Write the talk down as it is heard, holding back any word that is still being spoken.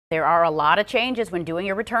There are a lot of changes when doing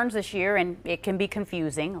your returns this year, and it can be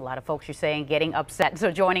confusing. A lot of folks are saying getting upset.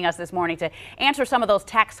 So joining us this morning to answer some of those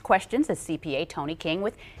tax questions is CPA Tony King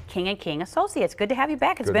with King & King Associates. Good to have you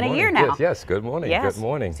back. It's been a year now. Yes, good morning. Yes. Good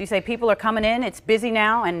morning. So you say people are coming in, it's busy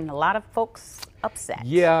now, and a lot of folks upset.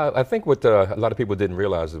 Yeah, I think what a lot of people didn't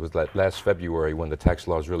realize was that last February when the tax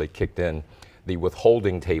laws really kicked in, the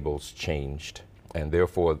withholding tables changed, and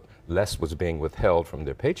therefore less was being withheld from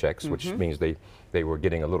their paychecks, which means they were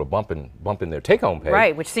getting a little bump in their take-home pay.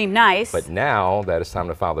 Right, which seemed nice. But now that it's time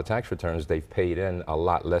to file the tax returns, they've paid in a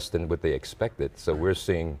lot less than what they expected. So we're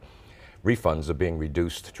seeing refunds are being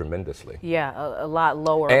reduced tremendously. Yeah, a lot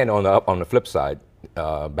lower. And on the flip side,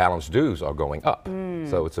 balance dues are going up.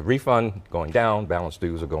 So it's a refund going down, balance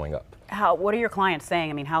dues are going up. What are your clients saying?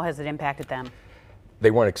 I mean, how has it impacted them? They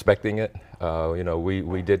weren't expecting it. You know,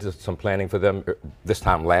 we did some planning for them this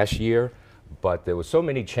time last year, but there were so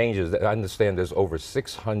many changes that I understand there's over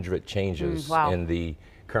 600 changes in the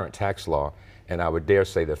current tax law, and I would dare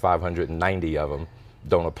say that 590 of them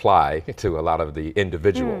don't apply to a lot of the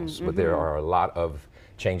individuals, but there are a lot of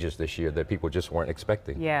changes this year that people just weren't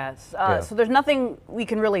expecting. Yes, so there's nothing we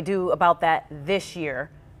can really do about that this year.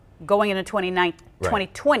 Going into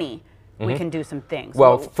 2020, we can do some things.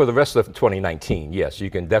 Well, for the rest of 2019, yes,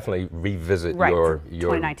 you can definitely revisit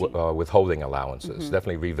your withholding allowances.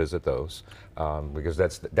 Definitely revisit those because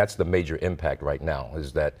that's the major impact right now,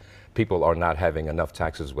 is that people are not having enough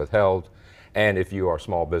taxes withheld. And if you are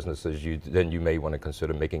small businesses, then you may want to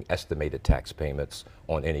consider making estimated tax payments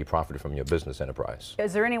on any profit from your business enterprise.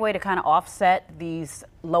 Is there any way to kind of offset these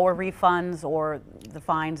lower refunds or the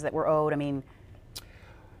fines that were owed? I mean,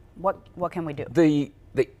 what can we do?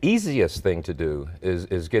 The easiest thing to do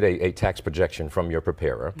is get a tax projection from your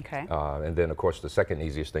preparer. Okay. And then, of course, the second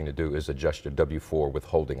easiest thing to do is adjust your W-4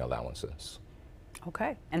 withholding allowances.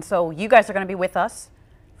 Okay. And so you guys are going to be with us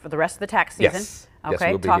for the rest of the tax season. Yes.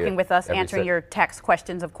 Okay, yes, we'll talking with us, answering your tax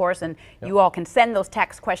questions, of course, and you all can send those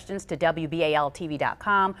tax questions to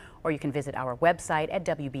WBAL-TV.com, or you can visit our website at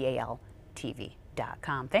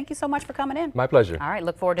WBAL-TV.com. Thank you so much for coming in. My pleasure. All right,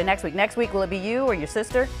 look forward to next week. Next week, will it be you or your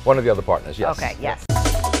sister? One of the other partners, yes. Okay, yes.